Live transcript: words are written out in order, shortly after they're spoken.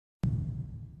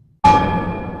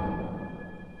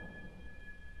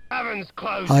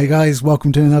Hi guys,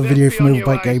 welcome to another video from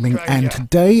Overbite Gaming, and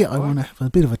today I want to have a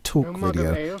bit of a talk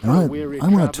video. And I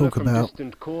want to talk about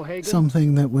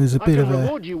something that was a bit of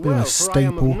a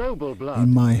staple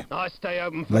in my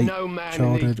late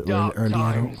childhood or early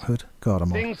adulthood. God,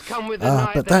 I'm old.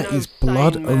 But that is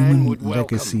Blood, Omen,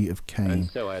 Legacy of Kain.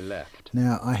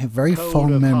 Now, I have very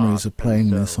fond memories of playing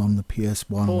this on the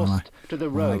PS1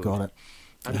 when I got it.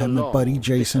 I had my buddy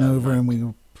Jason over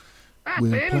and we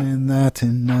were playing that,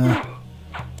 and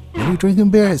were we drinking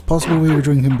beer? It's possible we were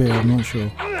drinking beer, I'm not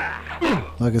sure.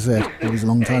 Like I said, it was a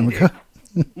long time ago.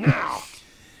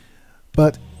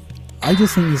 But I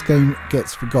just think this game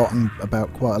gets forgotten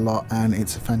about quite a lot, and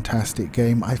it's a fantastic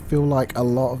game. I feel like a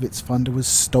lot of its thunder was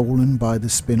stolen by the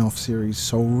spin-off series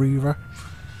Soul Reaver,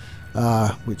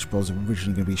 which was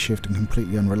originally going to be Shift and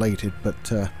completely unrelated,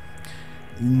 but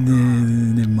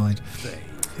never mind.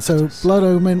 So, Blood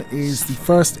Omen is the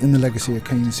first in the Legacy of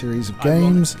Kain series of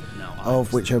games,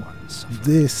 of which are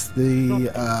the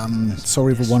Soul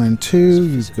Reaver 1 and 2,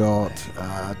 you've got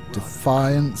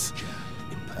Defiance,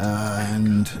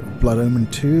 and Blood Omen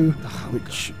 2,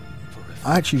 which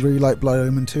I actually really like Blood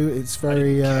Omen 2. It's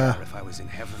very,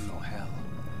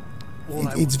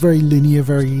 it's very linear,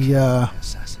 very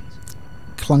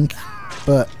clunky,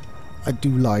 but I do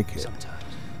like it.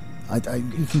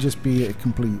 You can just be a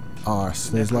complete arse.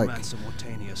 There's like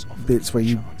bits where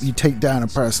you take down a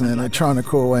person and they're trying to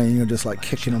crawl away and you're just like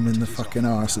kicking them in the fucking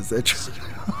arse as they're trying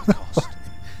to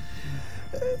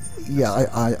yeah,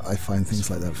 I find things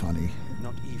like that funny.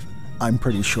 I'm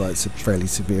pretty sure it's a fairly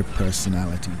severe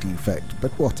personality defect,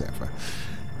 but whatever.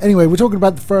 Anyway, we're talking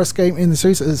about the first game in the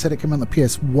series. As I said, it came out on the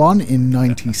PS1 in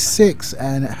 '96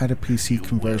 and it had a PC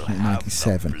conversion in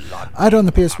 '97. I had it on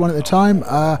the PS1 at the time.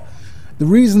 The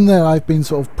reason that I've been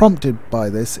sort of prompted by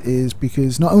this is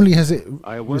because not only has it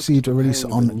received a release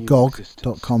on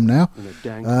GOG.com now,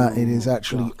 it is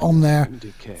actually on there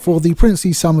for the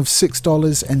princely sum of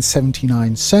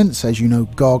 $6.79. As you know,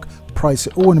 GOG price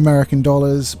it all in American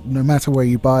dollars, no matter where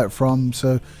you buy it from.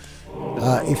 So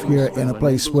if you're in a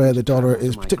place where the dollar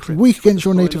is particularly weak against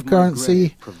your native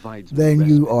currency, then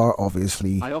you are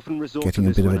obviously getting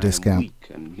a bit of a discount.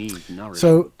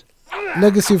 So,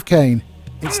 Legacy of Kain.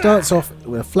 It starts off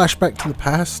with a flashback to the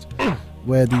past,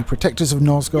 where the protectors of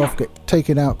Nosgoth get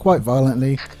taken out quite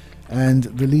violently, and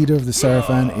the leader of the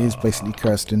Seraphan is basically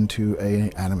cursed into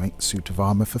an animate suit of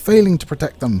armour for failing to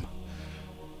protect them.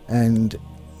 And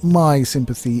my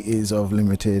sympathy is of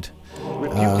limited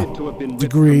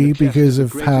degree because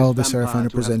of how the Seraphan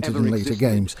are presented in later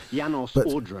games. But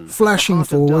flashing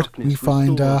forward, we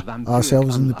find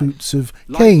ourselves in the boots of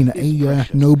Kain, a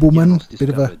nobleman, bit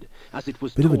of a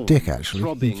dick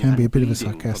actually. He can be a bit of a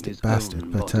sarcastic bastard,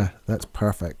 but that's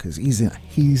perfect because he's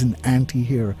an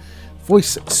anti-hero.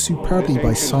 Voiced superbly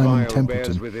by Simon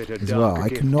Templeton as well. I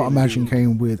cannot imagine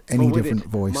Kain with any different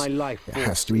voice. It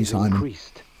has to be Simon.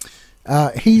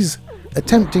 He's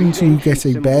attempting to get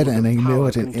a bed and a meal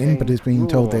at an inn, but is being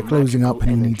told they're closing up and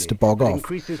he needs to bog off.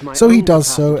 So he does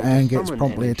so and gets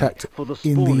promptly attacked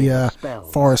in the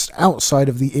forest outside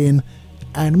of the inn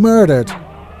and murdered.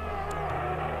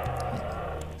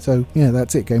 So, yeah,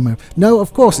 that's it, game over. No,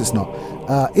 of course it's not.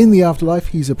 In the afterlife,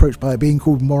 he's approached by a being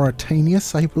called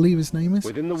Mauritanius, I believe his name is.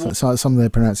 So some of their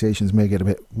pronunciations may get a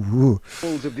bit woo.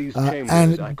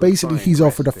 And basically he's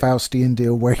offered a Faustian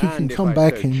deal where he can come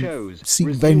back and seek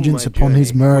vengeance upon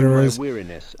his murderers.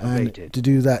 And to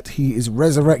do that, he is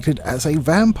resurrected as a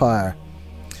vampire.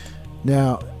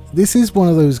 Now, this is one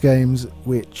of those games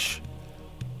which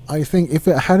I think if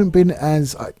it hadn't been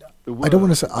as... I don't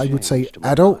want to say, I would say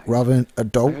adult rather than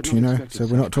adult, you know, so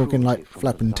we're not talking like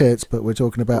flapping tits, but we're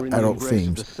talking about adult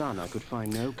themes.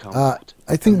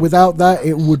 I think without that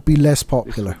it would be less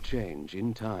popular.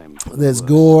 There's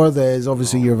gore, there's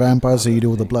obviously your vampires, so you do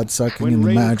all the blood sucking and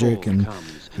the magic and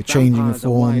the changing of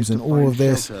forms and all of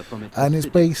this, and it's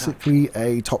basically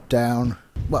a top-down,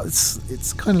 well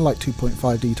it's kind of like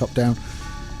 2.5D top-down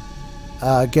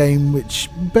game which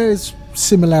bears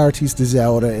similarities to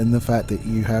Zelda in the fact that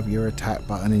you have your attack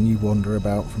button and you wander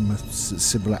about from a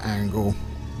similar angle.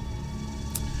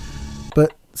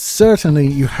 But certainly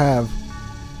you have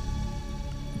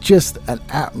just an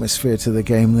atmosphere to the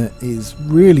game that is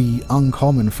really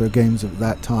uncommon for games of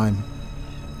that time.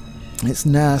 It's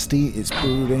nasty, it's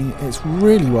brooding, it's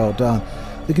really well done.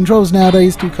 The controls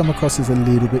nowadays do come across as a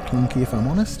little bit clunky if I'm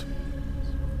honest.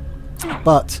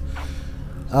 But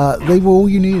they were all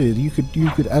you needed. You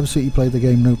could absolutely play the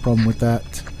game, no problem with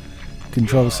that.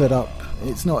 Control setup.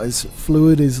 It's not as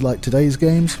fluid as like today's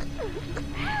games,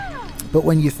 but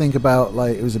when you think about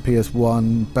like it was a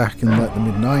PS1 back in like the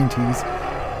mid-90s,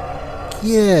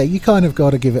 yeah, you kind of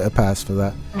got to give it a pass for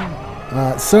that.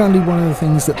 Certainly one of the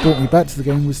things that brought me back to the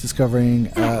game was discovering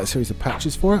a series of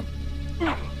patches for it,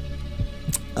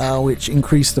 which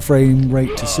increased the frame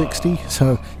rate to 60,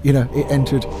 so, you know, it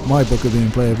entered my book of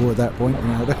being playable at that point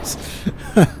nowadays.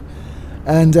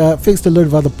 And fixed a load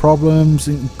of other problems,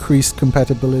 increased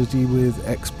compatibility with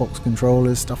Xbox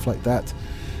controllers, stuff like that.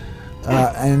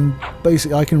 And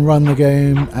basically I can run the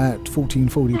game at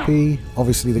 1440p.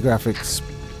 Obviously the graphics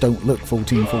don't look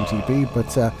 1440p,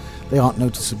 but they aren't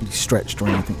noticeably stretched or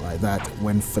anything like that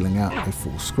when filling out a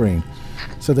full screen.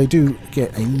 So they do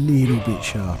get a little bit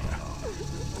sharper.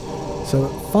 So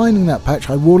finding that patch,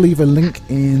 I will leave a link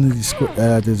in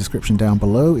the description down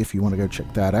below if you want to go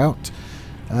check that out.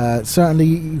 Certainly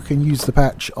you can use the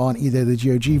patch on either the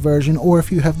GOG version or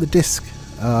if you have the disc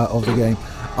of the game.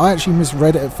 I actually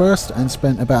misread it at first and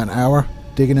spent about an hour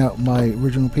digging out my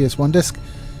original PS1 disc,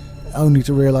 only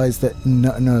to realise that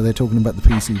no, they're talking about the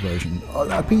PC version.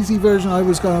 A PC version I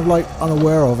was kind of like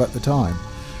unaware of at the time.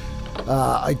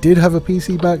 I did have a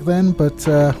PC back then, but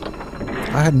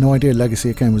I had no idea Legacy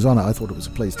of Kain was on it. I thought it was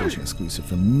a PlayStation exclusive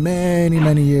for many,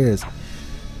 many years.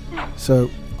 So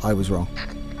I was wrong.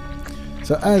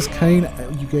 So as Kain,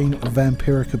 you gain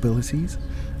vampiric abilities.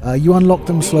 You unlock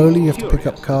them slowly. You have to pick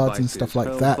up cards and stuff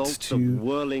like that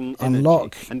to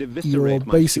unlock. Your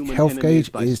basic health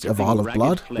gauge is a vial of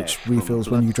blood, which refills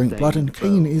when you drink blood, and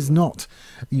Kain is not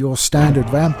your standard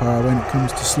vampire when it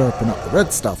comes to slurping up the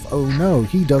red stuff. Oh no,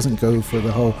 he doesn't go for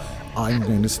the whole I'm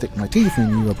going to stick my teeth in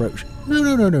you approach.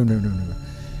 No.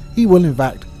 He will in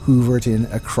fact hoover it in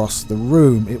across the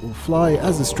room. It will fly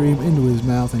as a stream into his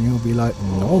mouth and he'll be like,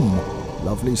 nom,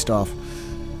 lovely stuff.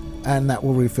 And that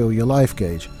will refill your life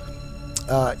gauge.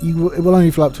 It will only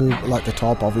fill up to like the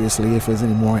top, obviously. If there's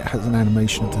any more, it has an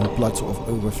animation of the blood sort of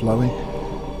overflowing.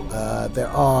 There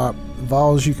are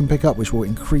vials you can pick up which will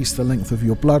increase the length of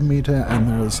your blood meter, and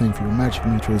they're the same for your magic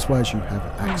meter as well, as you have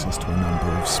access to a number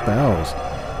of spells.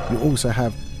 You also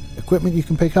have equipment you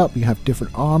can pick up. You have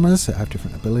different armors that have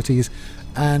different abilities,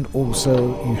 and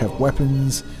also you have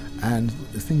weapons and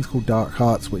things called dark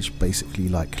hearts, which basically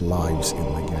like lives in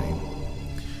the game.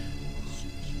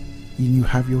 You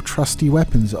have your trusty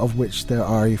weapons, of which there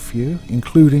are a few,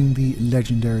 including the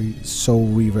legendary Soul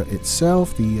Reaver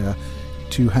itself, the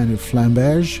two-handed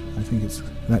flamberge. I think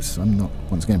that's I'm not,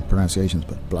 once again, pronunciations,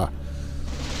 but blah.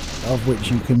 Of which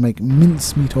you can make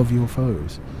mincemeat of your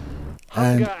foes.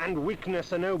 And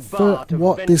for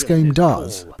what this game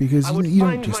does, because you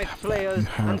don't just have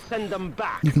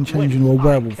that, you can change into a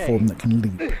werewolf form that can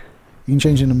leap. You can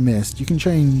change into mist. You can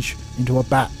change into a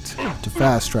bat to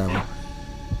fast travel.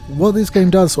 What this game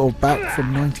does, sort of back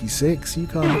from '96, you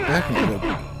can't look back and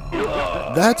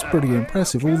go, that's pretty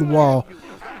impressive, all the while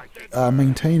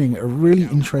maintaining a really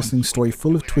interesting story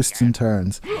full of twists and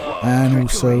turns, and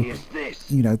also,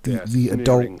 you know, the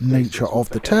adult nature of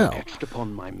the tale.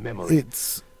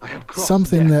 It's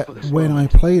something that when I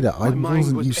played it, I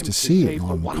wasn't used to seeing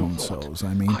on consoles.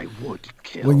 I mean,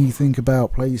 when you think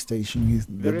about PlayStation,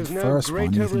 the first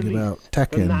one, you think about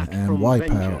Tekken and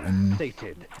Wipeout and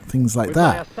things like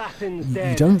that.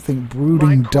 You don't think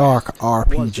brooding dark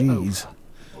RPGs.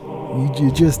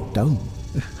 You just don't.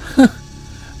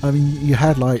 I mean, you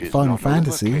had like Final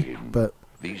Fantasy, but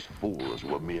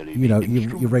you know,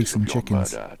 you're racing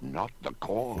chickens,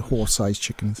 horse-sized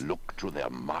chickens.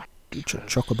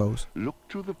 Chocobos.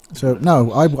 So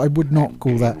no, I would not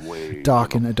call that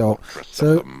dark and adult.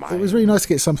 So it was really nice to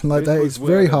get something like that. It's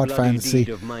very hard fantasy,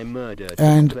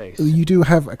 and you do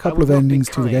have a couple of endings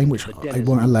to the game which I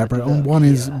won't elaborate on. One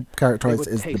is characterized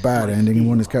as the bad ending, and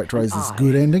one is characterized as the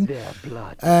good ending.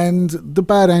 And the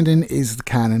bad ending is the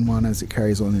canon one, as it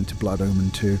carries on into Blood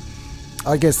Omen 2.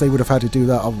 I guess they would have had to do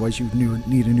that, otherwise you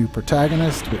need a new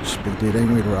protagonist, which they did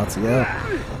anyway to Raziel.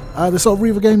 The Soul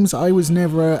Reaver games I was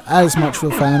never as much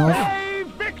of a fan of.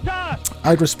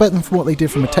 I'd respect them for what they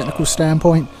did from a technical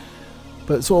standpoint,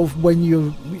 but sort of when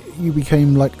you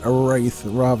became like a wraith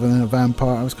rather than a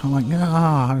vampire, I was kind of like,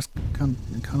 nah, I kind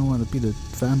of want to be the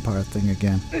vampire thing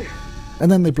again.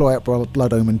 And then they blow out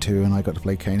Blood Omen 2, and I got to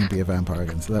play Kain and be a vampire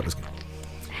again, so that was good.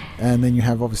 And then you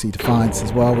have obviously Defiance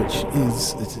as well, which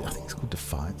is, I think it's called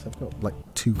Defiance. I've got like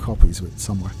 2 copies of it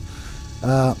somewhere.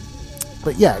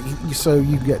 But yeah, so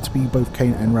you get to be both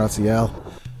Kain and Raziel.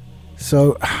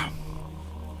 So I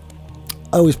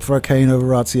always prefer Kain over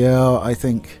Raziel. I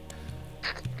think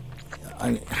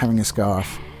having a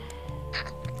scarf,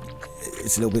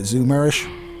 it's a little bit Zoomerish.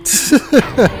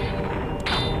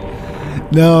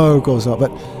 No, of course not.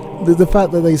 But the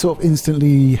fact that they sort of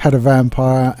instantly had a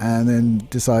vampire and then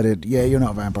decided, yeah, you're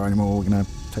not a vampire anymore, we're going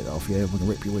to take that off, yeah, we're going to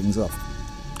rip your wings off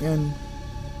and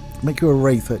make you a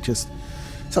wraith that just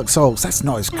Suck Souls, that's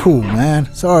not as cool,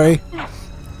 man. Sorry.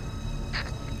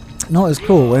 Not as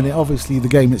cool, and obviously the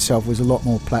game itself was a lot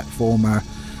more platformer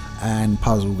and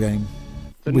puzzle game.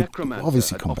 With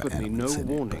obviously combat elements in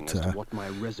it,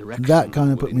 but that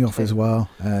kind of put me off as well,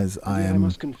 as I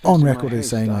am on record as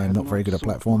saying I am not very good at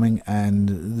platforming, and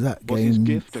that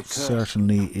game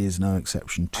certainly is no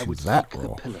exception to that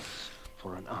rule.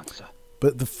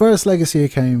 But the first Legacy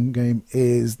of Kain game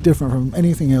is different from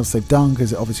anything else they've done,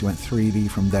 because it obviously went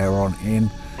 3D from there on in,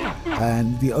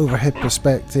 and the overhead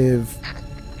perspective,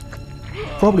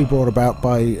 probably brought about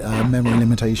by memory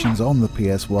limitations on the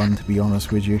PS1, to be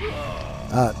honest with you,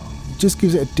 just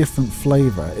gives it a different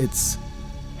flavour. It's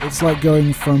like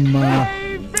going from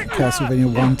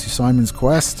Castlevania 1 to Simon's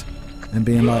Quest and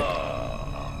being like,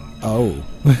 oh.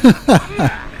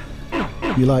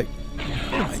 You're like,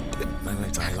 I didn't know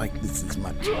that I like this as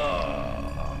much.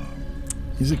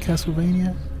 Is it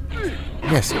Castlevania?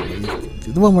 Yes,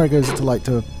 the one where it goes to like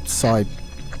to a side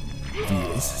view.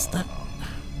 Is that?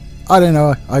 I don't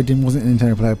know. I wasn't an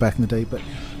Nintendo player back in the day, but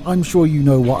I'm sure you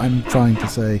know what I'm trying to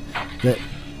say. That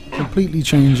completely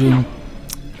changing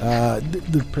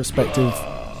the perspective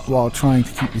while trying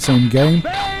to keep the same game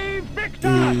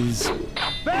is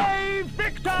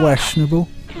questionable.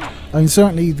 I mean,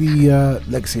 certainly the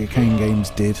Legacy of Kain games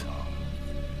did.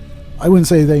 I wouldn't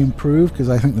say they improved, because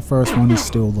I think the first one is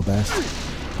still the best,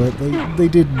 but they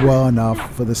did well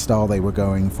enough for the style they were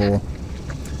going for.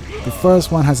 The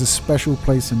first one has a special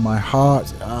place in my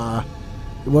heart.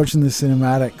 Watching the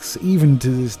cinematics, even to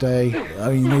this day,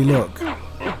 I mean, they look,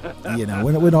 you know,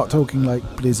 we're not talking like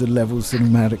Blizzard level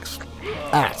cinematics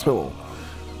at all,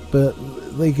 but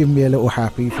they give me a little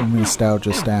happy from a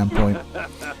nostalgia standpoint.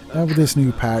 And with this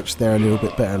new patch, they're a little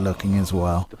bit better looking as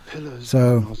well.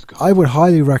 So I would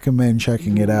highly recommend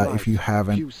checking it out if you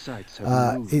haven't.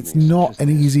 It's not an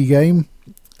easy game.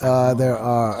 There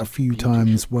are a few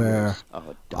times where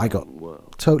I got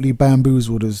totally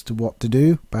bamboozled as to what to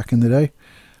do back in the day.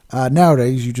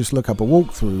 Nowadays, you just look up a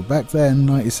walkthrough. Back then,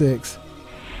 96,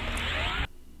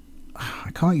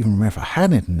 I can't even remember if I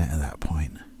had internet at that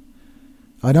point.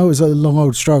 I know it was a long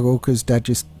old struggle, because Dad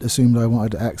just assumed I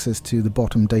wanted access to the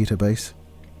bottom database.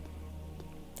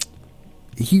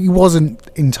 He wasn't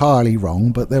entirely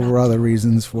wrong, but there were other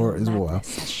reasons for it as well.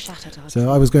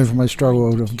 So I was going for my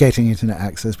struggle of getting internet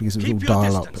access, because it was all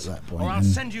dial-up at that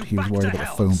point, and he was worried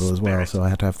about the phone bill as well, so I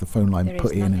had to have the phone line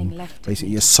put in and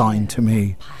basically assigned to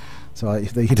me, so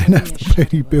he didn't have to pay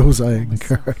any bills I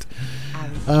incurred.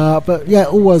 But yeah,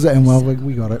 all was it, and well,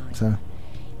 we got it. So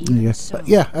yeah. But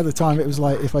yeah, at the time it was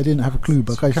like, if I didn't have a clue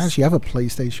book, I actually have a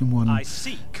PlayStation 1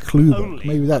 clue book.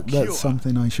 Maybe that's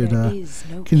something I should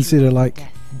consider like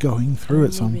going through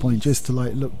at some point, just to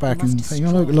like look back and say, you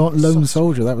know, look, Lone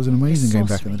Soldier, that was an amazing game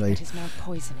back in the day.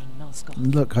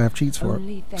 Look, I have cheats for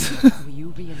it.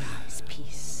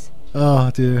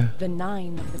 Oh dear.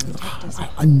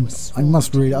 I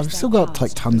must really. I've still got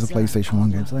like tons of PlayStation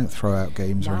 1 games. I don't throw out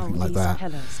games or anything like that.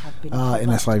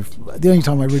 Unless the only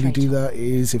time I really do that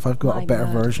is if I've got a better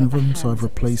version of them, so I've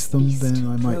replaced them, then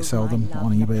I might sell them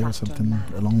on eBay or something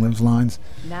along those lines.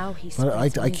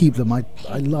 But I keep them. I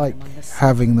like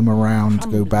having them around to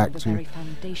go back to,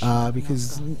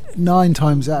 because 9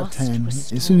 times out of 10,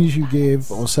 as soon as you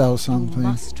give or sell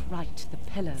something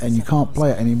and you can't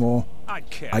play it anymore,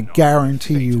 I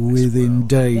guarantee you within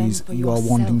days you are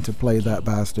wanting to play that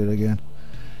bastard again.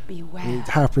 It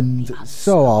happened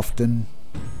so often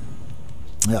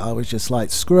that I was just like,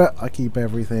 screw it, I keep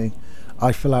everything.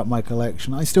 I fill out my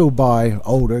collection. I still buy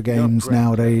older games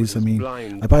nowadays. I mean,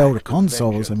 I buy older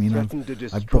consoles. I mean,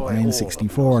 I've bought an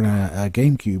N64 and a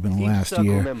GameCube in the last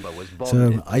year.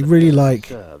 So I really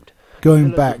like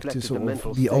going back to sort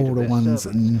of the older ones,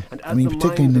 and I mean,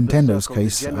 particularly in Nintendo's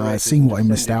case, seeing what I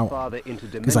missed out,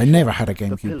 because I never had a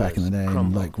GameCube back in the day,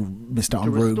 and like missed out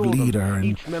on Rogue Leader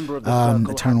and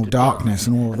Eternal Darkness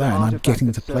and all of that, and I'm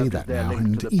getting to play that now,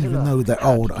 and even though they're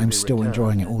old, I'm still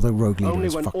enjoying it, although Rogue Leader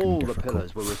is fucking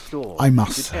difficult, I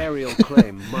must say.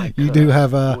 You do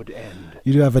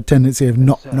have a tendency of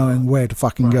not knowing where to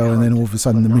fucking go, and then all of a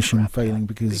sudden the mission failing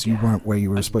because you weren't where you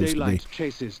were supposed to be.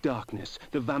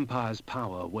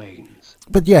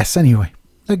 But yes, anyway,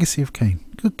 Legacy of Kain,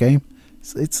 good game.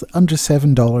 It's under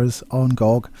 $7 on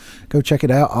GOG. Go check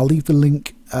it out. I'll leave the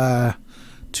link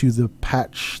to the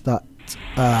patch that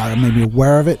made me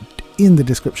aware of it in the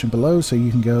description below, so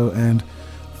you can go and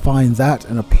find that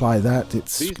and apply that.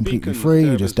 It's completely free.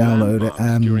 You just download it,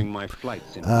 and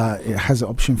it has an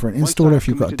option for an installer if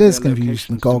you've got a disk, and if you use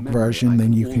the GOG version,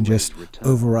 then you can just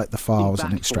overwrite the files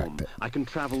and extract it.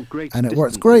 And it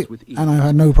works great, and I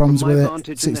had no problems with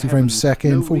it. 60 frames a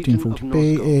second,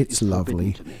 1440p, it's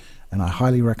lovely. and I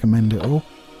highly recommend it all.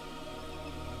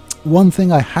 One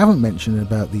thing I haven't mentioned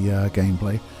about the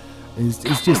gameplay is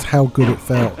just how good it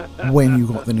felt when you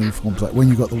got the new forms, like when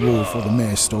you got the wolf or the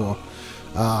mist, or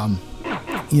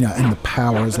you know, and the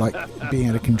powers like being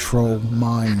able to control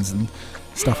minds and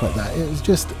stuff like that. It was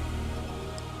just,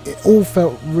 it all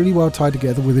felt really well tied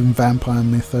together within vampire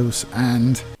mythos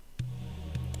and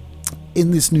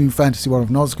in this new fantasy world of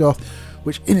Nosgoth,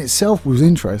 which in itself was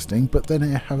interesting, but then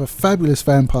it have a fabulous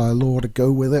vampire lore to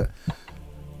go with it.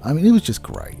 I mean, it was just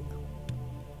great.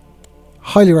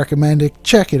 Highly recommend it.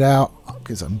 Check it out,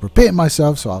 because I'm repeating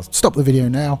myself, so I'll stop the video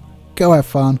now. Go have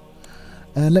fun,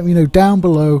 and let me know down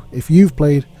below if you've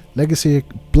played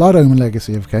Blood Omen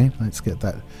Legacy of Kain. Let's get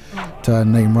that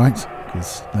name right,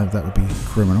 because that would be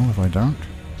criminal if I don't.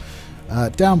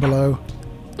 Down below,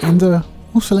 and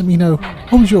also let me know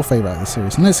what was your favourite out of the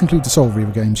series, and let's include the Soul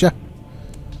Reaver games, yeah?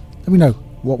 Let me know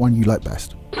what one you like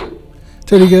best.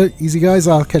 Totally good, easy guys,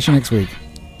 I'll catch you next week.